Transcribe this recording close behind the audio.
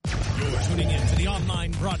You're tuning in to the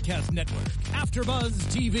online broadcast network, AfterBuzz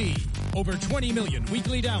TV. Over 20 million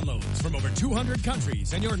weekly downloads from over 200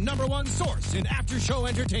 countries and your number one source in after-show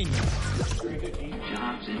entertainment.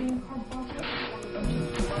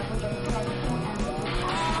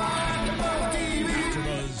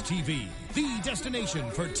 AfterBuzz TV, the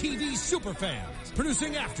destination for TV superfans.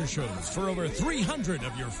 Producing aftershows for over 300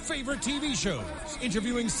 of your favorite TV shows.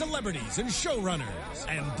 Interviewing celebrities and showrunners.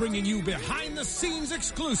 And bringing you behind-the-scenes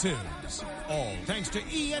exclusives. All thanks to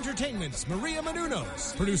E! Entertainment's Maria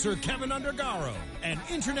Menounos, producer Kevin Undergaro, and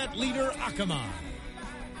internet leader Akamai.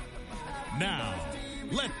 Now,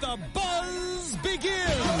 let the buzz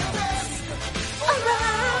begin!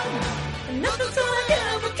 Nothing's gonna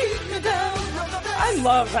ever keep me down. I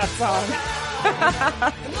love that song.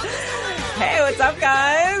 Hey, what's up,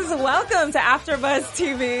 guys? Welcome to AfterBuzz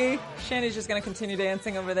TV. Shandy's just going to continue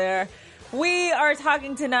dancing over there. We are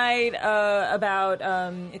talking tonight about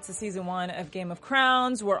it's a season 1 of Game of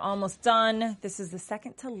Crowns. We're almost done. This is the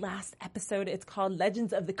second to last episode. It's called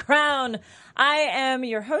Legends of the Crown. I am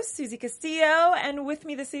your host, Susie Castillo, and with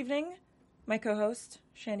me this evening, my co-host,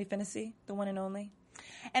 Shandy Finnessy, the one and only.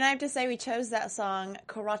 And I have to say, we chose that song,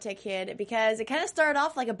 Karate Kid, because it kind of started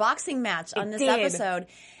off like a boxing match on this episode.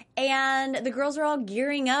 And the girls are all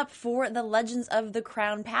gearing up for the Legends of the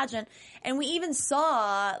Crown pageant. And we even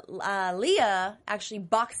saw Leah actually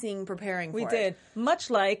boxing, preparing for it. We did. Much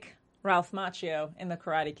like Ralph Macchio in The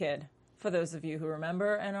Karate Kid, for those of you who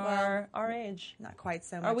remember and are our age. Not quite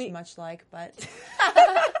so much like, but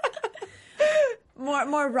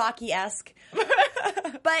more Rocky-esque.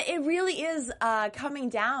 But it really is coming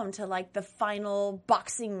down to like the final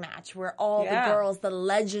boxing match where all the girls, the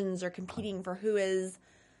legends, are competing for who is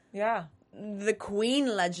the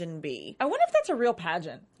Queen Legend bee. I wonder if that's a real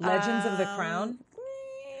pageant. Legends of the Crown.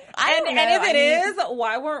 I don't know. And if it is,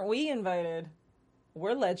 why weren't we invited?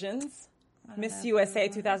 We're legends. Miss USA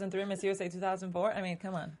 2003, Miss USA 2004. I mean,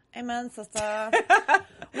 come on. Amen, sister. Well,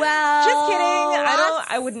 just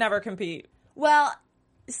kidding. I would never compete. Well,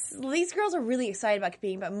 these girls are really excited about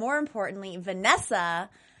competing, but more importantly, Vanessa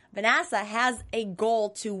has a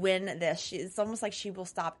goal to win this. It's almost like she will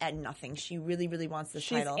stop at nothing. She really, really wants this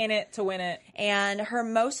title. She's in it to win it. And her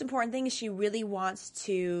most important thing is she really wants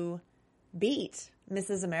to beat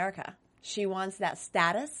Mrs. America. She wants that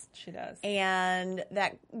status. She does. And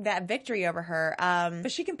that victory over her.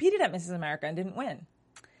 But she competed at Mrs. America and didn't win.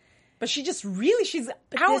 But she's out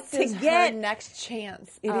this to is get her next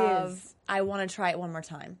chance. It is. I want to try it one more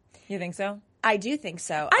time. You think so? I do think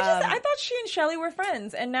so. I thought she and Shelley were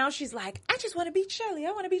friends, and now she's like, I just want to beat Shelley.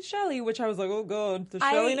 I want to beat Shelley, which I was like, oh God, does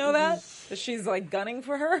Shelley know that? That she's like gunning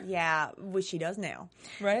for her? Yeah, which she does now.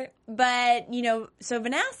 Right? But, so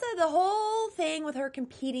Vanessa, the whole thing with her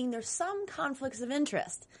competing, there's some conflicts of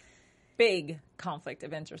interest. Big conflict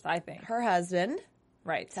of interest, I think. Her husband.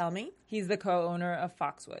 Right. Tell me. He's the co-owner of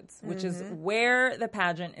Foxwoods, which is where the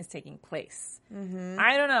pageant is taking place. Mm-hmm.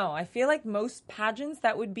 I don't know. I feel like most pageants,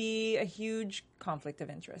 that would be a huge conflict of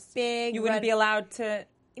interest. Big. You wouldn't be allowed to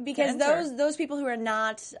Because those people who are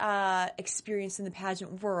not experienced in the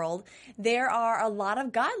pageant world, there are a lot of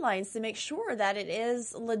guidelines to make sure that it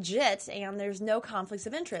is legit and there's no conflicts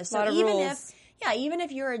of interest. A lot of rules. Even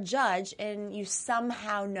if you're a judge and you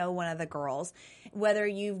somehow know one of the girls, whether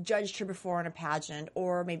you've judged her before in a pageant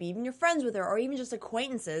or maybe even you're friends with her or even just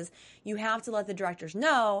acquaintances, you have to let the directors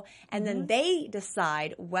know, and then they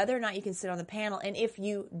decide whether or not you can sit on the panel. And if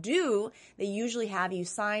you do, they usually have you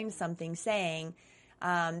sign something saying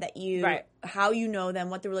that how you know them,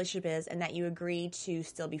 what the relationship is, and that you agree to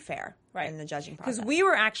still be fair in the judging process. Because we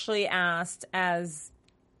were actually asked as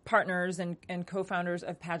partners and co-founders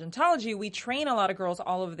of Pageantology, we train a lot of girls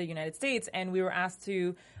all over the United States, and we were asked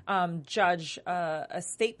to judge a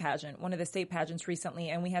state pageant, one of the state pageants recently,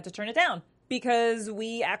 and we had to turn it down because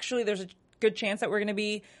there's a good chance that we're going to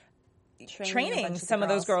be training some of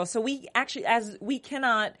those girls. So we actually, we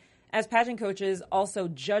cannot, as pageant coaches, also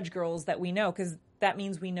judge girls that we know, because that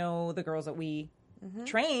means we know the girls that we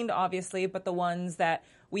trained, obviously, but the ones that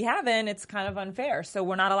we haven't, it's kind of unfair. So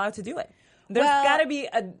we're not allowed to do it. There's got to be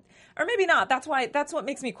or maybe not. That's what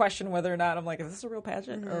makes me question whether or not I'm like, is this a real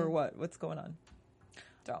pageant or what? What's going on?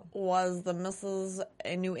 So was the Mrs.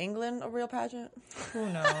 in New England a real pageant? Who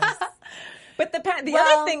knows? But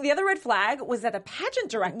the other red flag was that the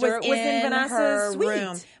pageant director was in Vanessa's suite.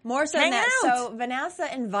 Room. More so than that. So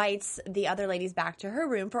Vanessa invites the other ladies back to her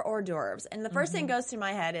room for hors d'oeuvres. And the first thing goes through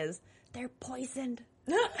my head is, they're poisoned.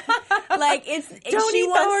 Don't eat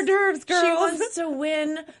the hors d'oeuvres, girls. She wants to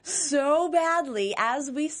win so badly,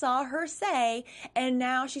 as we saw her say. And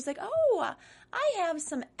now she's like, I have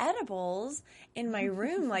some edibles in my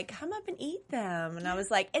room. Like, come up and eat them. And I was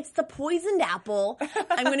like, it's the poisoned apple.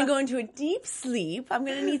 I'm going to go into a deep sleep. I'm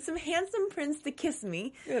going to need some handsome prince to kiss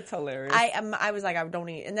me. It's hilarious. I was like, I don't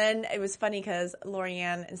eat. And then it was funny because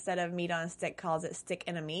Lorianne, instead of meat on a stick, calls it stick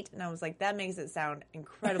in a meat. And I was like, that makes it sound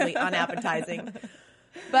incredibly unappetizing.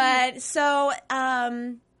 But so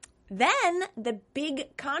then the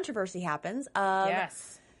big controversy happens of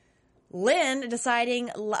Lynn deciding,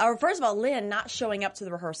 or first of all, Lynn not showing up to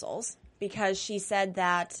the rehearsals because she said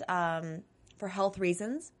that for health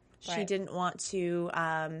reasons, she didn't want to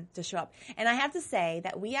show up. And I have to say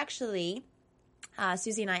that we actually,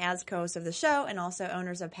 Susie and I, as co-hosts of the show and also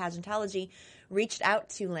owners of Pageantology, reached out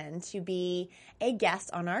to Lynn to be a guest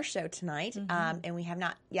on our show tonight. And we have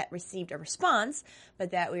not yet received a response,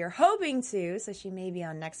 but that we are hoping to, so she may be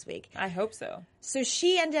on next week. I hope so. So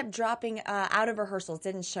she ended up dropping out of rehearsals,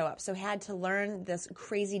 didn't show up, so had to learn this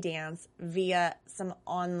crazy dance via some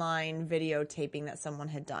online videotaping that someone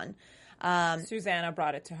had done. Susanna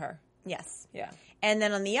brought it to her. Yes. Yeah. And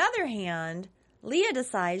then on the other hand, Leah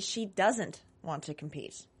decides she doesn't want to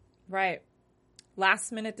compete. Right.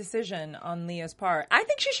 Last minute decision on Leah's part. I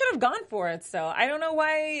think she should have gone for it. So I don't know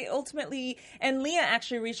why ultimately. And Leah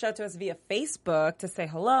actually reached out to us via Facebook to say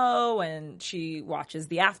hello, and she watches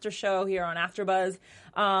the after show here on AfterBuzz.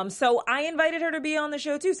 So I invited her to be on the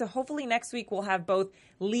show too. So hopefully next week we'll have both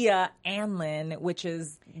Leah and Lynn, which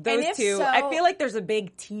is those two. So, I feel like there's a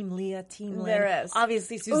big team Leah, team Lynn. There is.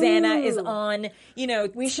 Obviously Susanna is on.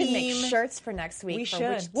 We should make shirts for next week. We for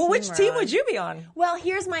should. Which team would you be on? Well,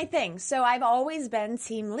 here's my thing. So I've always been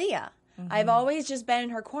Team Leah. I've always just been in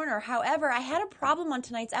her corner. However, I had a problem on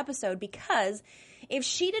tonight's episode because if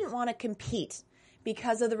she didn't want to compete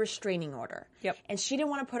because of the restraining order, and she didn't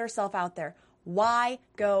want to put herself out there, why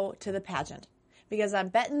go to the pageant? Because I'm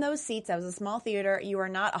betting those seats, that was a small theater, you are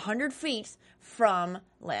not 100 feet from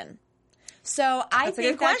Lynn. So I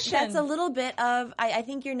think that's a little bit of, I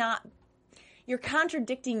think you're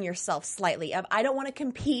contradicting yourself slightly. I don't want to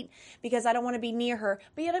compete because I don't want to be near her,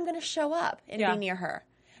 but yet I'm going to show up and be near her.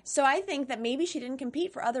 So I think that maybe she didn't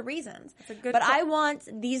compete for other reasons. But I want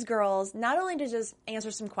these girls not only to just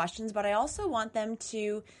answer some questions, but I also want them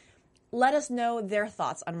to let us know their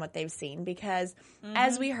thoughts on what they've seen. Because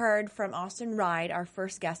as we heard from Austin Ride, our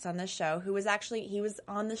first guest on this show, who was actually, he was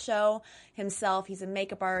on the show himself. He's a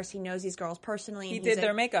makeup artist. He knows these girls personally. He did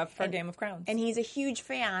their makeup for Game of Crowns. And he's a huge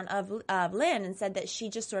fan of Lynn and said that she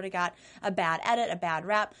just sort of got a bad edit, a bad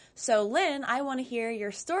rap. So Lynn, I want to hear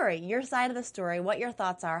your story, your side of the story, what your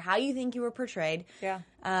thoughts are, how you think you were portrayed. Yeah.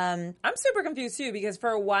 I'm super confused too because for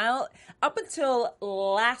a while, up until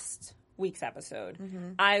last week's episode,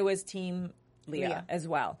 I was Team Leah as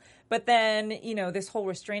well. But then, this whole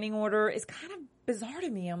restraining order is kind of bizarre to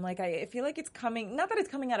me. I'm like, I feel like it's coming, not that it's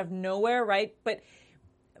coming out of nowhere, right? But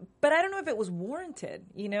I don't know if it was warranted,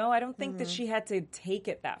 I don't think that she had to take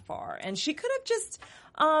it that far. And she could have just,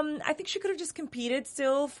 I think she could have just competed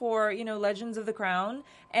still for, Legends of the Crown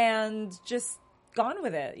and just gone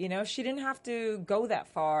with it. She didn't have to go that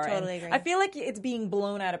far. Totally agree. I feel like it's being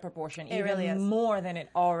blown out of proportion even really more than it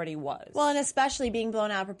already was. Well, and especially being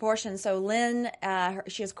blown out of proportion. So Lynn,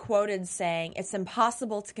 she is quoted saying, "It's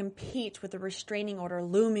impossible to compete with a restraining order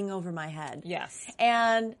looming over my head." Yes.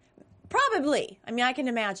 And probably. I mean, I can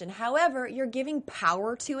imagine. However, you're giving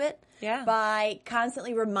power to it by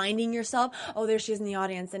constantly reminding yourself, oh, there she is in the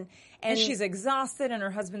audience. And she's exhausted and her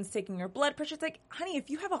husband's taking her blood pressure. It's like, honey, if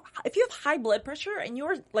you have high blood pressure and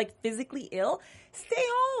you're like physically ill, stay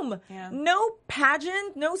home. Yeah. No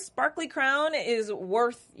pageant, no sparkly crown is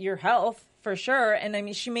worth your health for sure. And I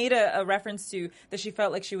mean, she made a reference to that she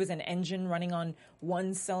felt like she was an engine running on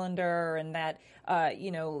one cylinder and that,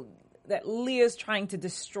 that Leah's trying to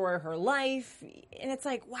destroy her life. And it's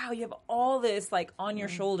like, wow, you have all this like on your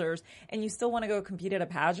shoulders and you still want to go compete at a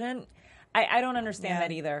pageant. I don't understand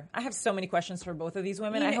that either. I have so many questions for both of these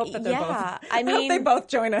women. I hope that they're both. I hope they both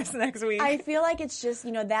join us next week. I feel like it's just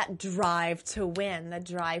that drive to win, the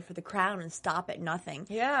drive for the crown, and stop at nothing.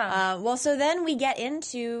 Yeah. Well, so then we get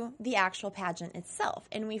into the actual pageant itself,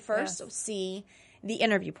 and we first see the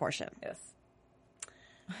interview portion. Yes.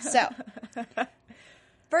 So,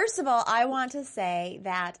 first of all, I want to say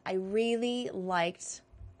that I really liked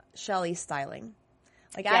Shelley's styling.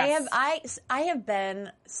 Like I have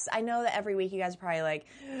been. I know that every week you guys are probably like,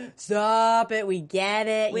 "Stop it, we get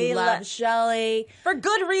it. We love Shelley for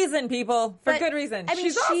good reason, people. For good reason. I mean,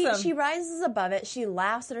 she's awesome. She rises above it. She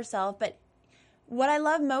laughs at herself. But what I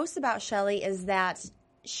love most about Shelley is that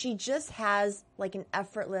she just has like an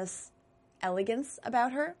effortless elegance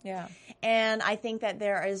about her. Yeah. And I think that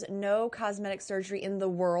there is no cosmetic surgery in the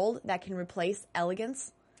world that can replace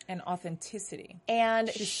elegance. And authenticity. And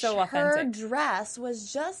she's so her authentic. dress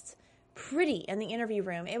was just pretty in the interview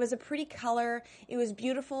room. It was a pretty color. It was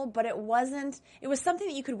beautiful, but it was something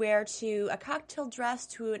that you could wear to a cocktail dress,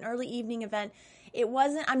 to an early evening event.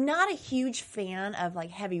 I'm not a huge fan of like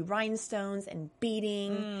heavy rhinestones and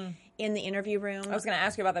beading in the interview room. I was going to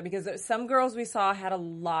ask you about that because some girls we saw had a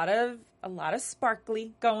lot of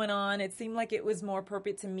sparkly going on. It seemed like it was more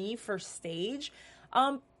appropriate to me for stage.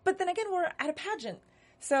 But then again, we're at a pageant.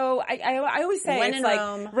 So I always say, when it's in like,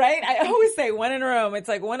 Rome. right? I always say when in Rome, it's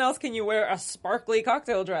like, when else can you wear a sparkly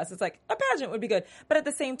cocktail dress? It's like a pageant would be good. But at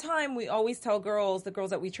the same time, we always tell girls, the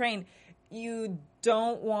girls that we train, you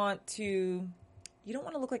don't want to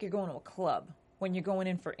look like you're going to a club when you're going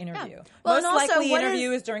in for interview. Yeah. Well, Most and also, likely what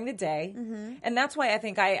interview is during the day. Mm-hmm. And that's why I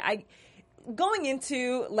think I going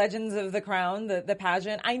into Legends of the Crown, the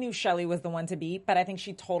pageant, I knew Shelley was the one to beat, but I think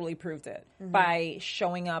she totally proved it by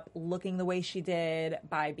showing up, looking the way she did,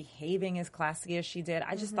 by behaving as classy as she did.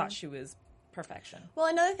 I just thought she was perfection. Well,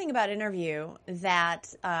 another thing about interview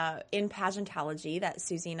that in pageantology that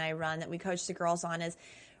Susie and I run, that we coach the girls on, is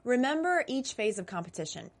remember each phase of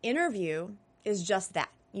competition. Interview is just that.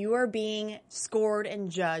 You are being scored and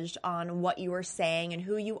judged on what you are saying and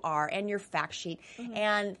who you are and your fact sheet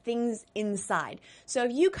and things inside. So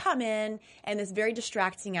if you come in this very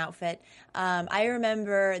distracting outfit, I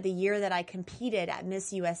remember the year that I competed at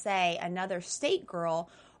Miss USA, another state girl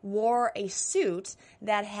wore a suit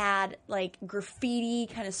that had like graffiti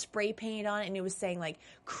kind of spray painted on it, and it was saying like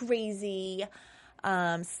crazy,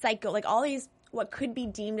 psycho, like all these what could be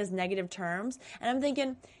deemed as negative terms. And I'm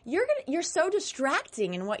thinking, you're so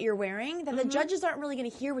distracting in what you're wearing that the judges aren't really going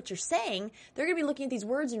to hear what you're saying. They're going to be looking at these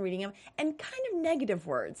words and reading them, and kind of negative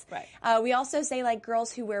words. Right. We also say, like,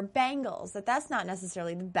 girls who wear bangles, that's not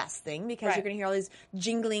necessarily the best thing, because you're going to hear all these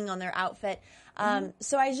jingling on their outfit.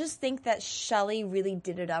 So I just think that Shelley really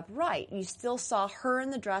did it up right. You still saw her in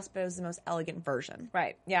the dress, but it was the most elegant version.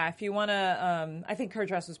 Right. Yeah. If you want to, I think her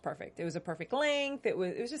dress was perfect. It was a perfect length. It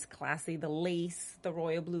was just classy. The lace, the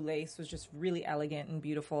royal blue lace, was just really elegant and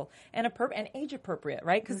beautiful and and age appropriate,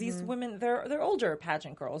 right? Because these women, they're older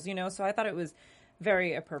pageant girls, so I thought it was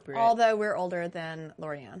very appropriate. Although we're older than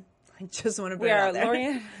Lorianne. I just want to put it out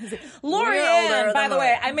there. Lorianne, by the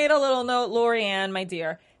way, I made a little note. Lorianne, my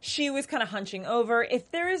dear, she was kind of hunching over.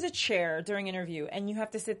 If there is a chair during interview and you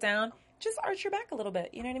have to sit down, just arch your back a little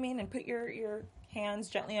bit. You know what I mean? And put your hands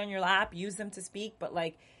gently on your lap. Use them to speak. But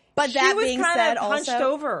that being said, hunched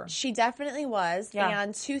also, over. She definitely was. Yeah.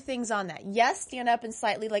 And two things on that. Yes, stand up and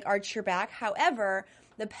slightly arch your back. However,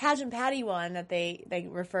 the pageant Patty one that they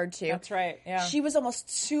referred to. That's right. Yeah. She was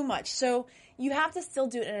almost too much. So you have to still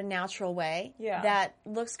do it in a natural way that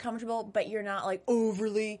looks comfortable, but you're not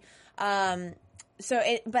overly. But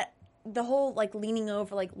the whole leaning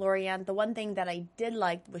over like Lorianne, the one thing that I did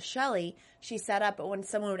like with Shelley, she sat up, but when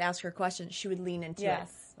someone would ask her a question, she would lean into it.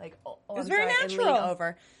 It was very natural. And lean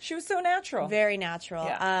over. She was so natural. Very natural.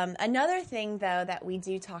 Yeah. Another thing, though, that we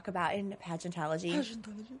do talk about in pageantology.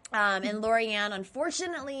 And Lorianne,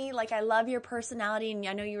 unfortunately, I love your personality, and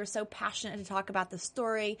I know you were so passionate to talk about the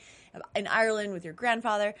story in Ireland with your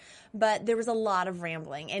grandfather, but there was a lot of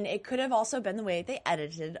rambling, and it could have also been the way they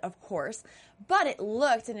edited, of course, but it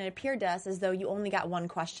looked and it appeared to us as though you only got one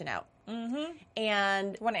question out. Mm-hmm.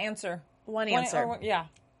 And One answer. Yeah.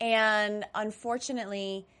 And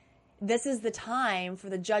unfortunately, this is the time for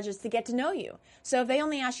the judges to get to know you. So if they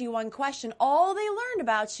only ask you one question, all they learned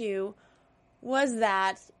about you was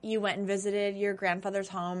that you went and visited your grandfather's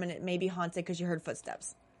home and it may be haunted because you heard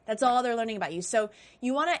footsteps. That's all they're learning about you. So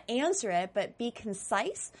you want to answer it, but be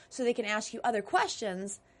concise so they can ask you other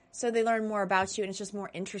questions so they learn more about you and it's just more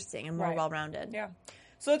interesting and more well-rounded. Yeah.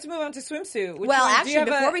 So let's move on to swimsuit.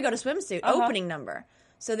 Before we go to swimsuit, opening number.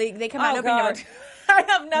 So they come out opening number. I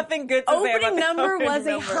have nothing good to say about opening number was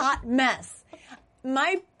number. a hot mess.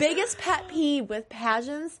 My biggest pet peeve with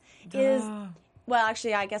pageants is, well,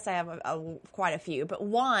 actually, I guess I have quite a few, but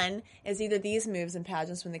one is either these moves in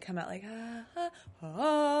pageants when they come out and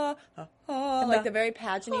the very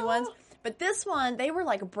pageant-y ones. But this one, they were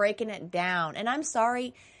breaking it down. And I'm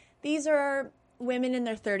sorry, these are women in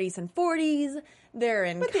their 30s and 40s. They're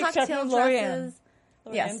in cocktail dresses.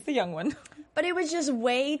 Yes, the young one. But it was just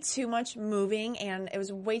way too much moving, and it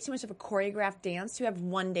was way too much of a choreographed dance to have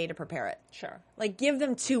one day to prepare it. Sure. Give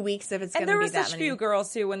them 2 weeks if it's going to be that many. And there were such few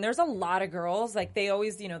girls, too. When there's a lot of girls, they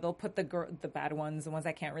always, they'll put the bad ones, the ones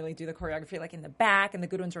that can't really do the choreography, in the back, and the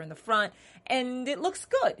good ones are in the front. And it looks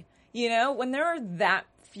good. When there are that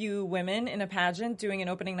few women in a pageant doing an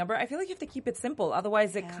opening number, I feel like you have to keep it simple.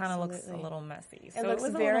 Otherwise, it kind of looks a little messy. So it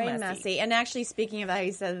looks very messy. And actually, speaking of that,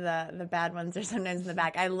 you said the bad ones are sometimes in the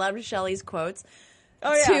back. I loved Shelley's quotes.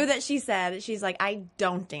 Oh, yeah. Two that she said, she's like, I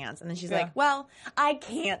don't dance. And then she's Yeah. like, well, I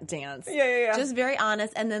can't dance. Yeah. Just very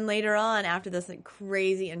honest. And then later on, after this like,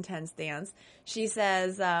 crazy intense dance, she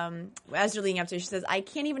says, as you're leading up to it, she says, I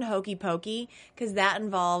can't even hokey pokey because that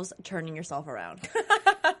involves turning yourself around.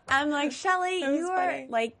 I'm like, Shelly, you are funny.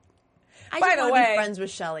 like, I By just the want to way- be friends with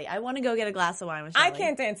Shelly. I want to go get a glass of wine with Shelly. I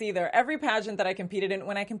can't dance either. Every pageant that I competed in,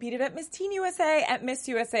 when I competed at Miss Teen USA, at Miss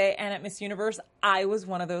USA, and at Miss Universe, I was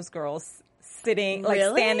one of those girls sitting, like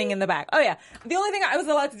Really? standing in the back. Oh yeah. The only thing I was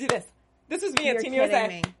allowed to do this. This was me You're at Teen kidding USA.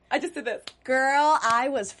 me. I just did this. Girl, I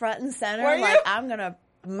was front and center. Were you? Like, I'm going to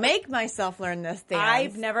make myself learn this dance.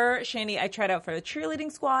 I've never, Shandy, I tried out for the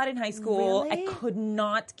cheerleading squad in high school. Really? I could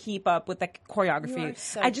not keep up with the choreography. You are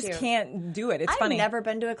so I just cute. can't do it. It's I've funny. never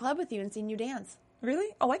been to a club with you and seen you dance. Really?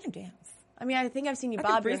 Oh, I can dance. I mean, I think I've seen you I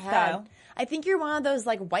bob can your freestyle. head. I think you're one of those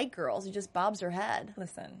like white girls who just bobs her head.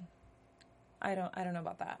 Listen, I don't know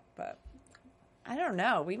about that, but I don't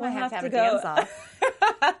know. We might We'll have to have have to a go. dance off.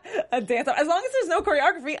 a dance. As long as there's no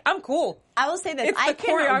choreography, I'm cool. I will say this: It's I the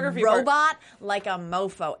can choreography part. robot like a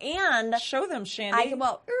mofo, and Show them, Shandy. I can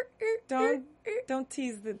Don't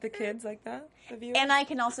tease the kids like that. The viewers. and I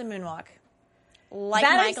can also moonwalk like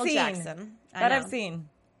That I've Michael seen. Jackson. I that know. I've seen.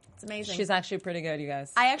 It's amazing. She's actually pretty good, you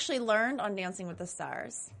guys. I actually learned on Dancing with the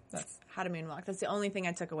Stars That's how to moonwalk. That's the only thing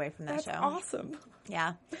I took away from that show. awesome.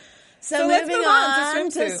 Yeah. So, let's moving move on to on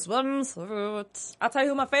to swimsuit. swimsuit. I'll tell you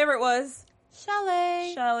who my favorite was.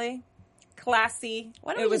 Shelly. Shelly. Classy.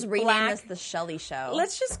 Why don't It we was just rename black. this the Shelly Show?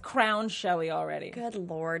 Let's just crown Shelly already. Good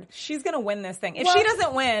Lord. She's gonna win this thing. If Well- she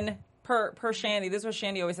doesn't win, per Shandy, this is what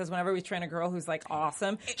Shandy always says whenever we train a girl who's like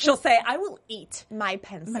awesome. She'll say, I will eat My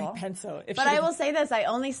pencil. my pencil. If But she I doesn't- will say this, I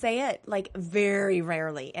only say it like very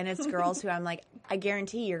rarely. And it's girls who I'm like, I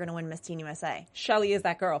guarantee you're going to win Miss Teen USA. Shelly is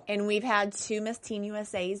that girl. And we've had 2 Miss Teen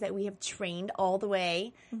USAs that we have trained all the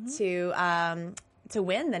way to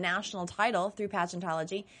win the national title through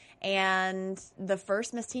pageantology. And the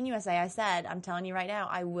first Miss Teen USA, I said, I'm telling you right now,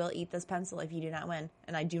 I will eat this pencil if you do not win.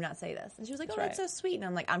 And I do not say this. And she was like, oh, that's so right. sweet. And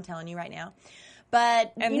I'm like, I'm telling you right now.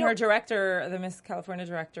 But And you her know, director, the Miss California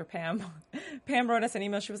director, Pam wrote us an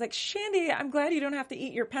email. She was like, Shandy, I'm glad you don't have to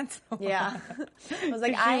eat your pencil. yeah, I was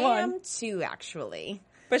like, If she I won. am too, actually.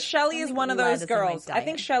 But Shelly is think one of lead those is in my girls. I diet.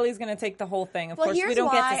 think Shelly's going to take the whole thing. Of Well, course, here's we don't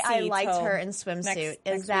why get to see I liked till her in swimsuit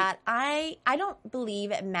next is that week. I don't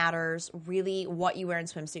believe it matters really what you wear in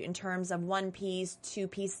swimsuit in terms of 1 piece, 2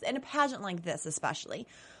 pieces, in a pageant like this especially.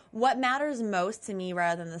 What matters most to me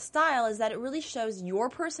rather than the style is that it really shows your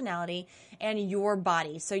personality and your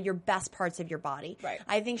body, so your best parts of your body. Right.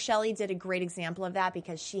 I think Shelly did a great example of that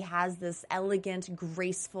because she has this elegant,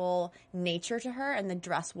 graceful nature to her, and the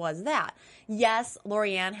dress was that. Yes,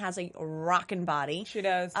 Lorianne has a rockin' body. She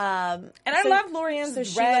does. And I love Lorianne's so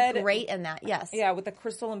she red. looked great in that, yes. Yeah, with the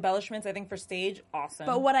crystal embellishments, I think for stage, awesome.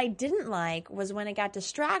 But what I didn't like was when it got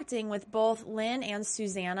distracting with both Lynn and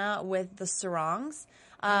Susanna with the sarongs.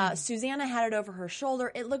 Susanna had it over her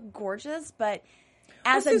shoulder. It looked gorgeous, but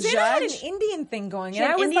as a Susanna had judge, an Indian thing going, She and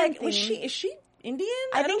had I was Indian like, theme. is she Indian?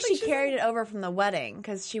 I don't think she she's carried it over from the wedding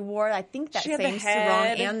because she wore, I think, that She had the same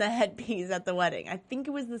head. sarong and the headpiece at the wedding. I think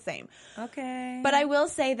it was the same. Okay. But I will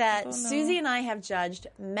say that Don't know. Susie and I have judged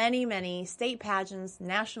many, many state pageants,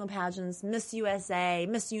 national pageants, Miss USA,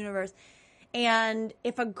 Miss Universe. And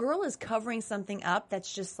if a girl is covering something up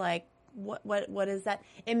that's just like, what is that?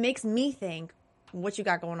 It makes me think, what you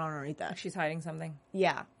got going on underneath that? she's hiding something.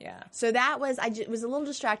 Yeah. Yeah. So that was, it was a little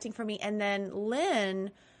distracting for me. And then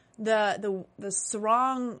Lynn, the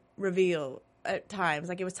sarong reveal at times,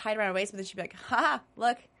 like it was tied around her waist, but then she'd be like, ha,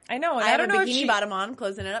 look. I know. And I I have don't a know if bikini she, bottom on,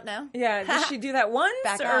 closing it up now. Yeah, did she do that once,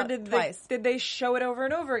 Back or out did twice. did they show it over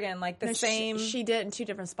and over again, like the No, same? She did it in 2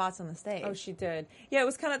 different spots on the stage. Oh, she did. Yeah, it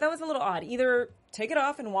was that was a little odd. Either take it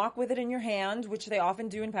off and walk with it in your hand, which they often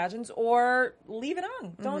do in pageants, or leave it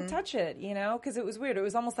on. Don't touch it, because it was weird. It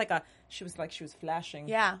was almost like she was flashing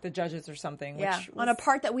the judges or something. Yeah, Which on a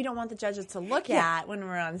part that we don't want the judges to look at when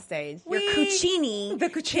we're on stage. Your We- cucini. the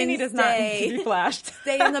Cucini can does not need to be flashed.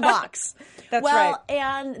 Stay in the box. That's well, right.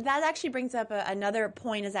 and that actually brings up another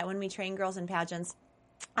point is that when we train girls in pageants,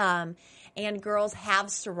 and girls have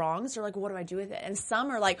sarongs, they're like, what do I do with it? And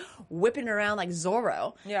some are like whipping around like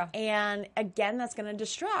Zorro. Yeah. And again, that's going to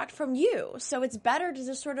distract from you. So it's better to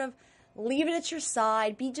just sort of leave it at your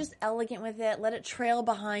side, be just elegant with it, let it trail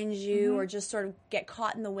behind you or just sort of get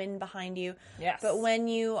caught in the wind behind you. Yes. But when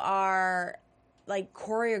you are like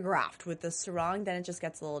choreographed with the sarong, then it just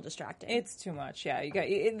gets a little distracting. It's too much. Yeah,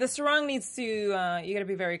 the sarong needs to. You got to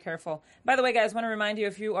be very careful. By the way, guys, want to remind you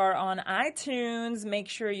if you are on iTunes, make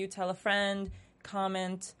sure you tell a friend,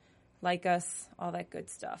 comment, like us, all that good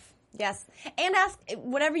stuff. Yes. And ask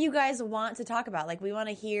whatever you guys want to talk about. Like, we want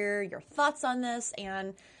to hear your thoughts on this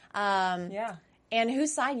and and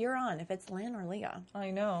whose side you're on, if it's Lynn or Leah.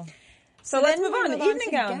 I know. So let's move on. The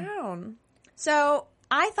evening gown. So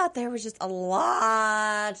I thought there was just a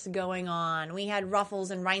lot going on. We had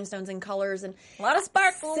ruffles and rhinestones and colors and a lot of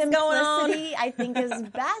sparkles going on. Simplicity, I think, is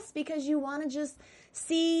best because you want to just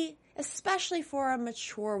see, especially for a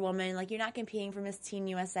mature woman, like you're not competing for Miss Teen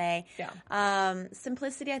USA. Yeah.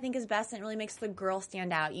 Simplicity, I think, is best, and it really makes the girl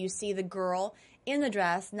stand out. You see the girl in the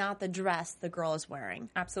dress, not the dress the girl is wearing.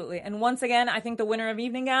 Absolutely. And once again, I think the winner of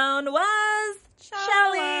evening gown was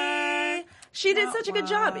Shelly. She did such a good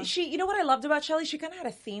job. You know what I loved about Shelly? She kind of had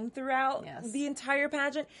a theme throughout the entire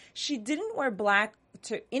pageant. She didn't wear black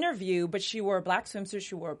to interview, but she wore a black swimsuit.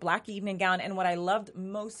 She wore a black evening gown. And what I loved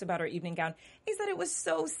most about her evening gown is that it was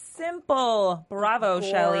so simple. Bravo,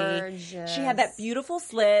 Shelly. She had that beautiful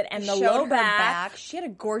slit and the low back. She had a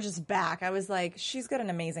gorgeous back. I was like, she's got an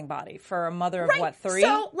amazing body for a mother of what, 3?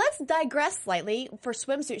 So let's digress slightly. For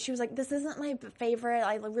swimsuit, she was like, this isn't my favorite.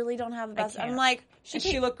 I really don't have the best. I'm like,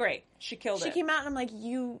 she looked great. She killed it. She came out and I'm like,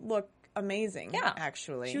 you look amazing. Yeah.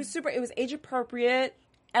 Actually. She was super. It was age appropriate,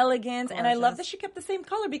 elegant, and I love that she kept the same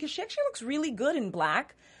color because she actually looks really good in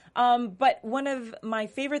black. But one of my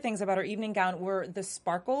favorite things about her evening gown were the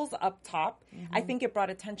sparkles up top. Mm-hmm. I think it brought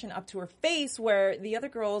attention up to her face where the other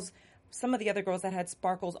girls, some of the other girls that had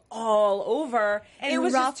sparkles all over, and it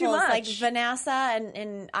was ruffles, just too much. Like Vanessa,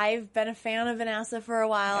 and I've been a fan of Vanessa for a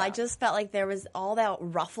while. I just felt like there was all that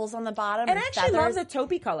ruffles on the bottom. And I actually love the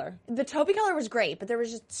taupey color. The taupey color was great, but there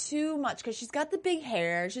was just too much because she's got the big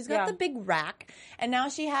hair, she's got the big rack, and now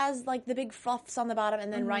she has like the big fluffs on the bottom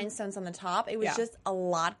and then rhinestones on the top. It was just a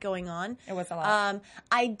lot going on. It was a lot.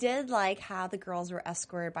 I did like how the girls were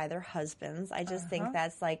escorted by their husbands. I just think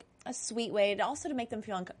that's like a sweet way to also to make them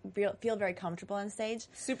feel very comfortable on stage.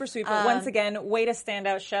 Super sweet. But once again, way to stand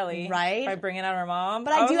out Shelly. Right. By bringing out her mom.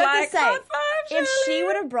 But I do have to say, if she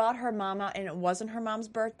would have brought her mom out and it wasn't her mom's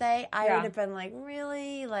birthday, I would have been like,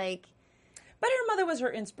 really? Like... But her mother was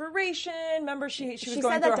her inspiration. Remember, she was going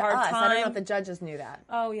said through that a hard to us. time. I don't know if the judges knew that.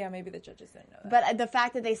 Oh, yeah, maybe the judges didn't know that. But the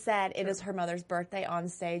fact that they said it is her mother's birthday on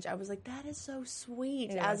stage, I was like, that is so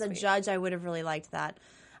sweet. As a judge, I would have really liked that.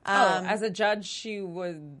 As a judge, she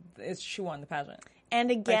won the pageant.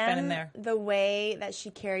 And again, the way that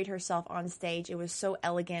she carried herself on stage, it was so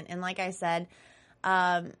elegant. And like I said,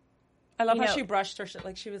 I love how she brushed her shit.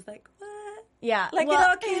 Like she was like, what? Yeah. Like it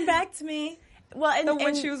all came back to me. Well, and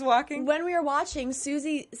when she was walking. When we were watching,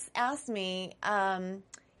 Susie asked me,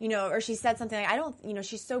 or she said something like,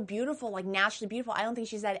 she's so beautiful, like naturally beautiful. I don't think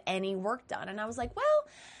she's had any work done. And I was like, well,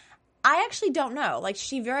 I actually don't know. Like,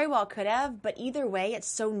 she very well could have, but either way, it's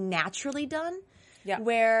so naturally done. Yeah.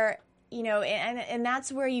 Where, and that's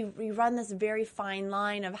where you run this very fine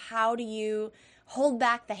line of how do you hold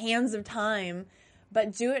back the hands of time,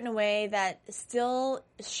 but do it in a way that still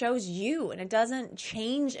shows you, and it doesn't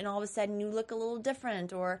change, and all of a sudden you look a little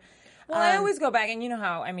different, or... Well, I always go back, and you know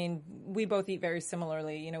how, we both eat very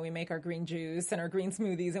similarly. We make our green juice and our green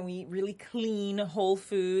smoothies, and we eat really clean, whole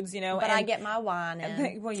foods, But I get my wine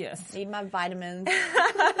in. Well, yes. Need my vitamins.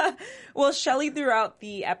 Well, Shelly, throughout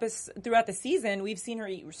the season, we've seen her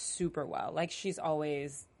eat super well. Like, she's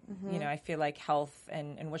always... I feel like health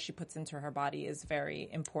and what she puts into her body is very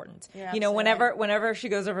important. Whenever she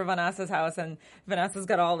goes over Vanessa's house and Vanessa's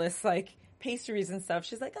got all this like pastries and stuff,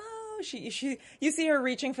 she's like, oh, you see her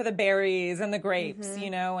reaching for the berries and the grapes,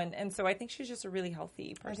 and so I think she's just a really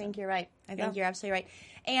healthy person. I think you're right. I think you're absolutely right.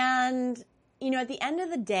 And, at the end of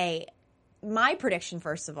the day, my prediction,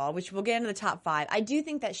 first of all, which we'll get into the top 5, I do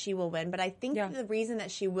think that she will win, but I think the reason that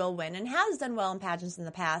she will win and has done well in pageants in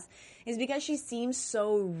the past is because she seems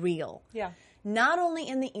so real. Yeah. Not only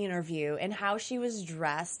in the interview and how she was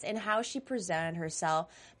dressed and how she presented herself,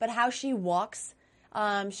 but how she walks.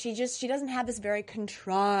 She doesn't have this very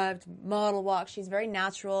contrived model walk. She's very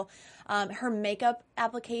natural. Her makeup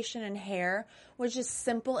application and hair was just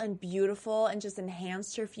simple and beautiful and just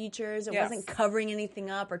enhanced her features. It wasn't covering anything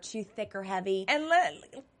up or too thick or heavy. And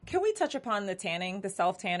can we touch upon the tanning, the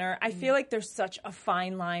self-tanner? I feel like there's such a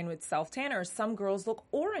fine line with self-tanners. Some girls look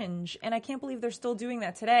orange, and I can't believe they're still doing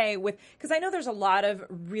that today. Because I know there's a lot of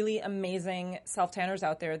really amazing self-tanners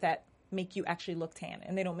out there that make you actually look tan,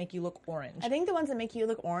 and they don't make you look orange. I think the ones that make you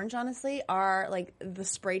look orange, honestly, are like the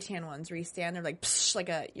spray tan ones where you stand there like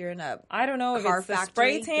psh, you're in a I don't know if it's the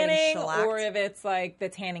spray tanning or if it's like the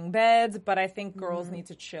tanning beds, but I think girls need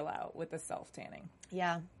to chill out with the self tanning.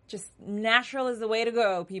 Yeah, just natural is the way to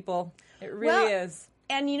go, people. It really is.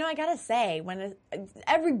 And, I gotta say,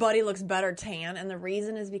 everybody looks better tan, and the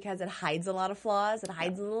reason is because it hides a lot of flaws. It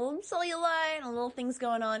hides a little cellulite and little things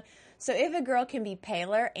going on. So if a girl can be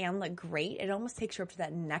paler and look great, it almost takes her up to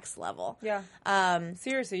that next level. Yeah.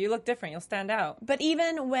 Seriously, you look different. You'll stand out. But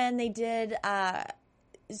even when they did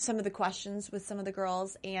some of the questions with some of the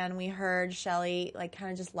girls, and we heard Shelly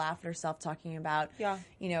kind of just laugh at herself talking about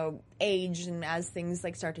age, and as things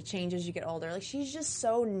start to change as you get older, she's just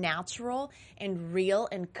so natural and real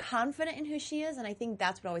and confident in who she is, and I think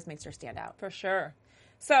that's what always makes her stand out. For sure.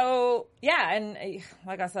 So, yeah, and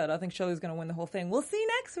like I said, I think Shelly's going to win the whole thing. We'll see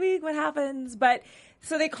next week what happens. But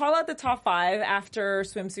so they call out the top 5 after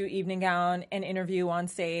swimsuit, evening gown, and interview on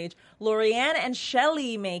stage. Lorianne and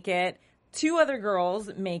Shelly make it. 2 other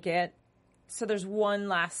girls make it. So there's one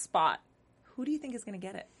last spot. Who do you think is going to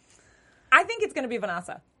get it? I think it's going to be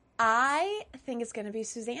Vanessa. I think it's going to be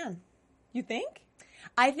Suzanne. You think?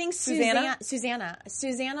 I think Susanna,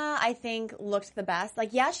 I think, looked the best.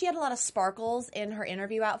 She had a lot of sparkles in her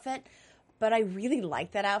interview outfit, but I really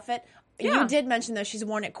liked that outfit. Yeah. You did mention, though, she's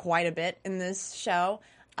worn it quite a bit in this show.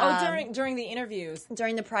 During the interviews.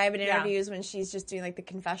 During the private interviews when she's just doing the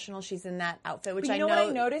confessional, she's in that outfit, which but I know. What I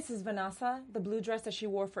noticed is Vanessa, the blue dress that she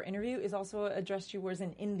wore for interview, is also a dress she wears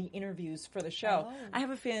in the interviews for the show. Oh. I have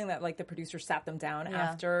a feeling that the producer sat them down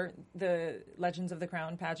after the Legends of the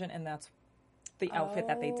Crown pageant, and that's the outfit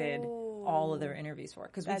that they did all of their interviews for.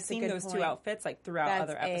 Because we've seen those 2 outfits throughout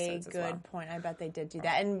other episodes as well. That's a good point. I bet they did do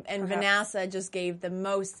that. And Vanessa just gave the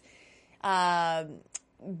most...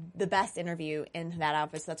 the best interview in that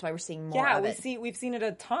outfit, so that's why we're seeing more of it. Yeah, we've seen it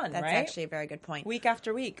a ton, That's right? That's actually a very good point. Week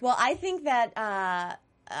after week. Well, I think that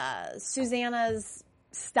Susanna's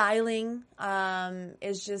styling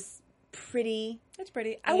is just pretty. It's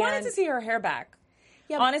pretty. I wanted to see her hair back.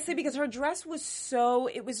 Yeah, honestly, because her dress was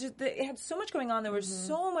it had so much going on. There was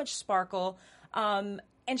so much sparkle.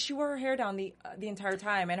 And she wore her hair down the entire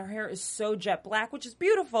time, and her hair is so jet black, which is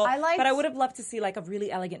beautiful. But I would have loved to see a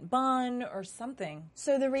really elegant bun or something.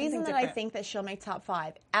 So the reason that I think that she'll make top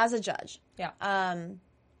 5 as a judge, I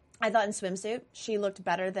thought in swimsuit she looked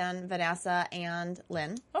better than Vanessa and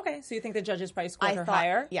Lynn. Okay, so you think the judges probably scored her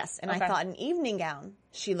higher? Yes, and I thought in evening gown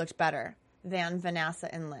she looked better than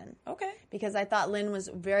Vanessa and Lynn. Okay. Because I thought Lynn was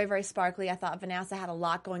very, very sparkly. I thought Vanessa had a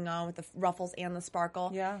lot going on with the ruffles and the sparkle.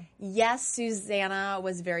 Yeah. Yes, Susanna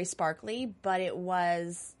was very sparkly, but it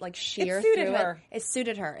was sheer it suited through her. It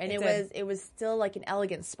suited her. And it was still an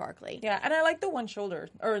elegant sparkly. Yeah, and I like the one shoulder.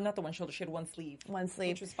 Or not the one shoulder, she had one sleeve. One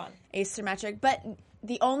sleeve. Which was fun. Asymmetric. But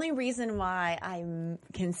the only reason why I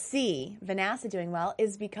can see Vanessa doing well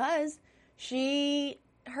is because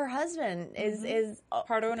her husband is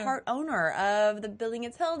part owner of the building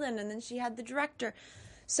at Tilden, and then she had the director.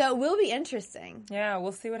 So it will be interesting. Yeah,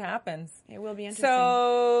 we'll see what happens. It will be interesting.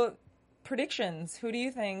 So, predictions. Who do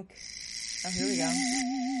you think? Oh, here we go.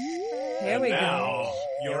 Here we go.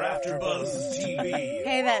 Your AfterBuzz TV.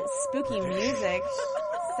 Hey, that spooky music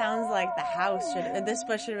sounds like the house. This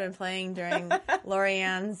should have been playing during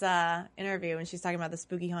Lorianne's interview when she's talking about the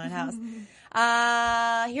spooky haunted house.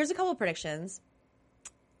 Here's a couple of predictions.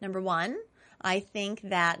 Number 1, I think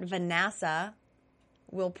that Vanessa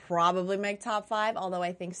will probably make top 5, although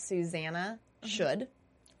I think Susanna should.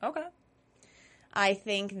 Okay. I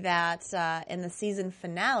think that in the season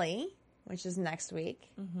finale, which is next week,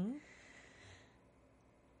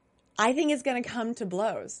 I think it's going to come to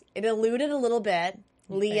blows. It alluded a little bit.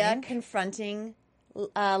 Leah confronting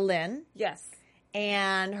Lynn. Yes.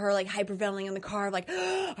 And her hyperventilating in the car,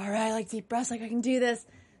 all right, deep breaths, I can do this.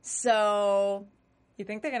 So... You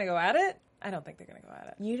think they're going to go at it? I don't think they're going to go at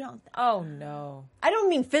it. You don't? Oh, no. I don't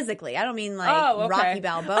mean physically. I don't mean Rocky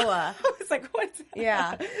Balboa. I was like, what's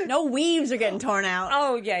Yeah. No weaves are getting torn out.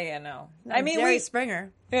 Oh, yeah, no. I mean, Jerry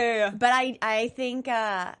Springer. Yeah. But I think,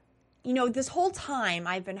 this whole time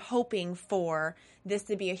I've been hoping for this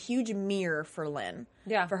to be a huge mirror for Lynn.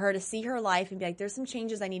 Yeah. For her to see her life and be like, there's some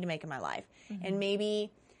changes I need to make in my life. And maybe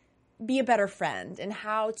be a better friend and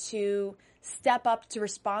how to step up to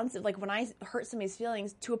respond. When I hurt somebody's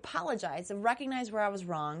feelings, to apologize and recognize where I was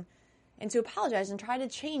wrong and to apologize and try to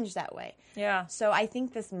change that way. Yeah. So I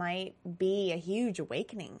think this might be a huge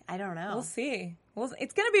awakening. I don't know. We'll see.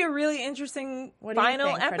 It's going to be a really interesting final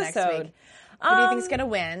final episode. For next week? Who do you think is going to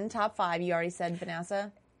win? Top 5. You already said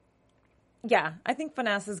Vanessa. Yeah, I think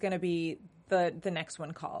Vanessa's going to be the next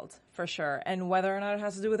one called, for sure. And whether or not it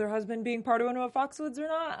has to do with her husband being part owner of Foxwoods or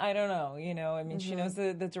not, I don't know. I mean, she knows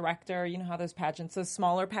the director. You know how those pageants, those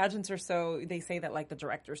smaller pageants are so, they say that the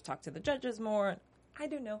directors talk to the judges more. I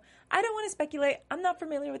don't know. I don't want to speculate. I'm not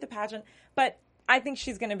familiar with the pageant, but I think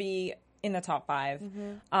she's going to be in the top 5.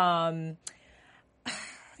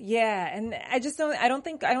 Yeah, and I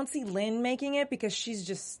don't see Lynn making it because she's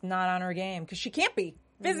just not on her game because she can't be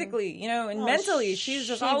physically, and mentally she's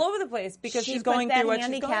just all over the place because she's going through what she's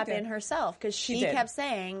going through. She put that handicap in herself because she kept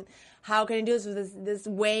saying, how can I do this with this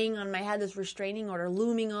weighing on my head, this restraining order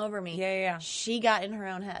looming over me? Yeah. She got in her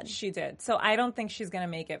own head. She did. So I don't think she's going to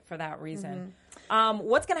make it for that reason.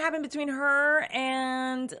 What's going to happen between her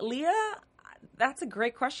and Leah? That's a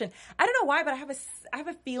great question. I don't know why, but I have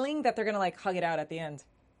a feeling that they're going to hug it out at the end.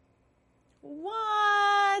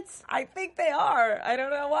 What? I think they are. I don't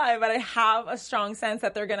know why, but I have a strong sense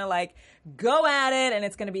that they're going to go at it and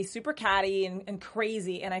it's going to be super catty and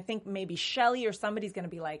crazy. And I think maybe Shelly or somebody's going to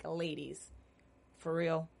be like, ladies, for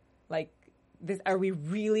real? Are we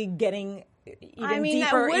really getting even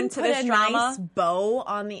deeper into this drama? That would put a nice bow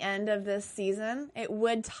on the end of this season. It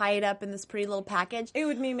would tie it up in this pretty little package. It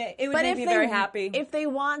would make me very happy. If they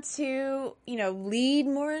want to, lead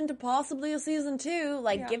more into possibly a season 2,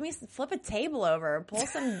 flip a table over, pull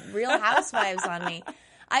some Real Housewives on me.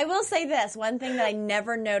 I will say this, one thing that I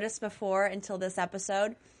never noticed before until this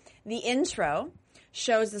episode, the intro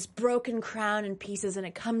shows this broken crown in pieces and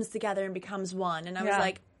it comes together and becomes one. And I was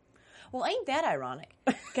like, well, ain't that ironic?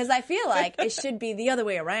 Because I feel like it should be the other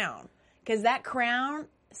way around. Because that crown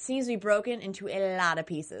seems to be broken into a lot of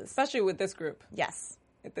pieces. Especially with this group. Yes.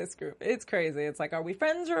 With this group. It's crazy. It's like, are we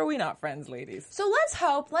friends or are we not friends, ladies? So let's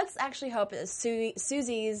actually hope that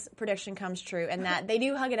Susie's prediction comes true and that they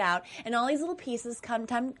do hug it out and all these little pieces come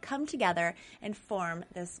together and form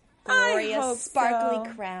this glorious,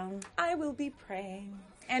 sparkly crown. I will be praying.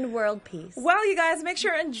 And world peace. Well, you guys, make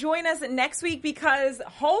sure and join us next week because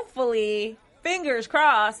hopefully, fingers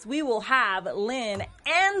crossed, we will have Lynn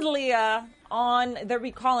and Leah on. They'll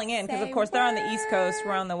be calling in because, of course, they're on the East Coast.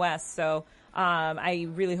 We're on the West. So I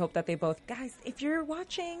really hope that they both. Guys, if you're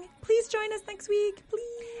watching, please join us next week, please.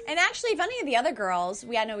 And actually, if any of the other girls,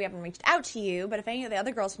 I know we haven't reached out to you, but if any of the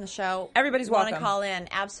other girls from the show everybody's want to welcome. call in,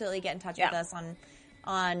 absolutely get in touch with us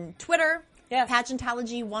on Twitter. Yes.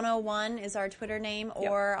 Pageantology 101 is our Twitter name,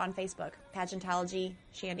 or on Facebook, Pageantology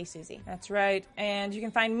Shandy Susie. That's right. And you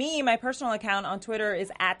can find me, my personal account on Twitter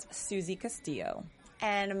is @Susie Castillo.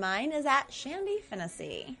 And mine is @Shandy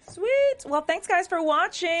Finnessy. Sweet. Well, thanks, guys, for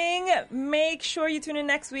watching. Make sure you tune in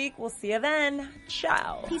next week. We'll see you then.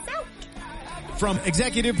 Ciao. Peace out. From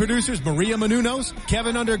executive producers Maria Menounos,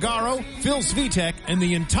 Kevin Undergaro, Phil Svitek, and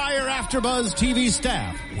the entire AfterBuzz TV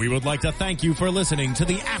staff, we would like to thank you for listening to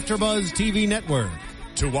the AfterBuzz TV network.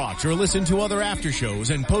 To watch or listen to other after shows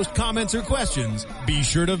and post comments or questions, be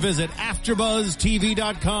sure to visit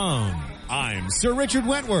AfterBuzzTV.com. I'm Sir Richard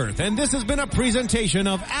Wentworth, and this has been a presentation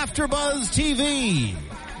of AfterBuzz TV.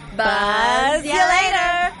 Buzz you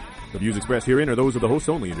later. The views expressed herein are those of the hosts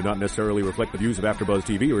only and do not necessarily reflect the views of AfterBuzz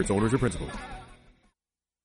TV or its owners or principals.